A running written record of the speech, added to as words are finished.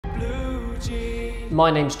My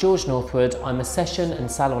name's George Northwood. I'm a session and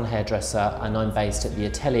salon hairdresser and I'm based at the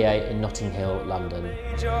Atelier in Notting Hill, London.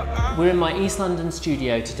 We're in my East London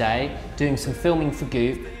studio today doing some filming for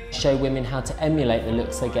Goop, show women how to emulate the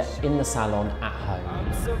looks they get in the salon at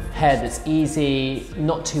home. Hair that's easy,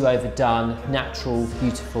 not too overdone, natural,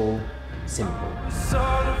 beautiful, simple.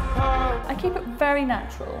 I keep it very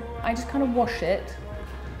natural. I just kind of wash it.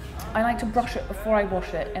 I like to brush it before I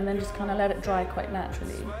wash it and then just kind of let it dry quite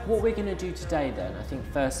naturally. What we're going to do today then, I think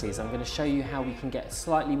firstly, is I'm going to show you how we can get a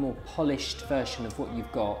slightly more polished version of what you've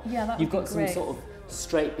got. Yeah, that would You've got be some great. sort of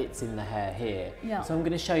straight bits in the hair here. Yeah. So I'm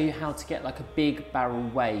going to show you how to get like a big barrel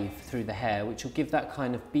wave through the hair, which will give that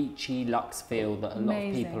kind of beachy luxe feel that a lot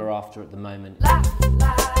of people are after at the moment.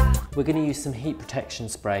 We're going to use some heat protection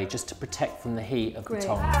spray just to protect from the heat of the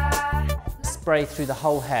tongs. Spray through the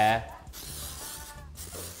whole hair,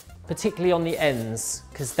 particularly on the ends,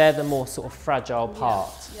 because they're the more sort of fragile part.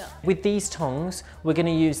 Yeah. With these tongs, we're going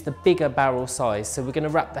to use the bigger barrel size, so we're going to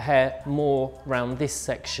wrap the hair more around this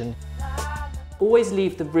section. Always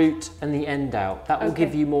leave the root and the end out. That will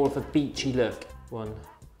give you more of a beachy look. 1,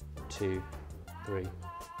 2, 3.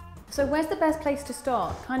 So where's the best place to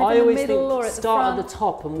start? Kind of I in the always middle think or at the start front? at the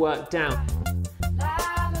top and work down.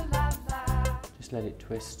 Just let it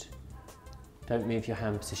twist. Don't move your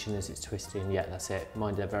hand position as it's twisting. Yeah, that's it.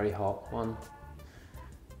 Mind they're very hot. 1,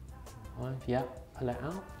 5, yeah, pull it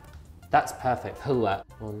out. That's perfect, pull that.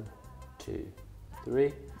 1, 2,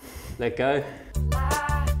 3, let go.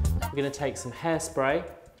 We're gonna take some hairspray.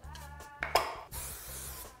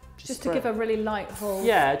 Just to give a really light hold.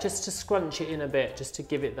 Yeah, just to scrunch it in a bit, just to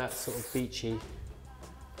give it that sort of beachy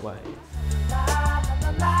wave.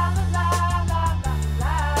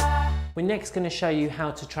 We're next going to show you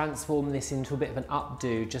how to transform this into a bit of an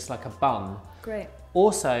updo, just like a bun. Great.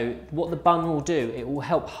 Also, what the bun will do, it will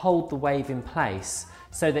help hold the wave in place,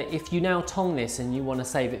 so that if you now tong this and you want to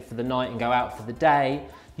save it for the night and go out for the day,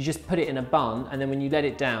 you just put it in a bun, and then when you let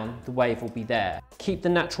it down, the wave will be there. Keep the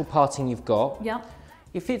natural parting you've got. Yeah.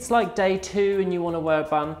 If it's like day 2 and you want to wear a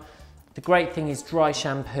bun, the great thing is dry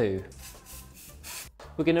shampoo.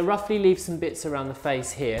 We're going to roughly leave some bits around the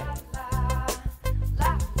face here.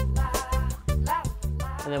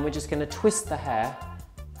 And then we're just going to twist the hair.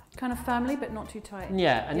 Kind of firmly, but not too tight.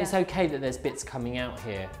 Yeah, and it's okay that there's bits coming out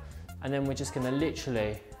here. And then we're just going to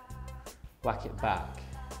literally whack it back.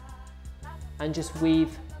 And just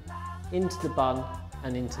weave into the bun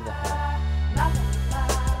and into the hair.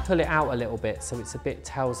 Pull it out a little bit so it's a bit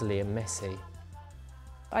tously and messy.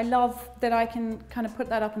 I love that I can kind of put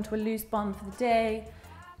that up into a loose bun for the day,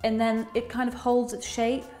 and then it kind of holds its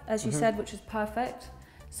shape, as you said, which is perfect.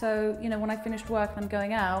 So, you know, when I finished work and I'm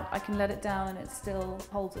going out, I can let it down and it still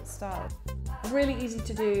holds its style. Really easy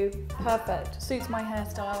to do, perfect, suits my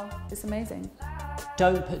hairstyle, it's amazing.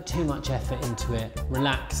 Don't put too much effort into it,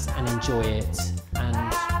 relax and enjoy it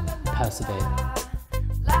and persevere.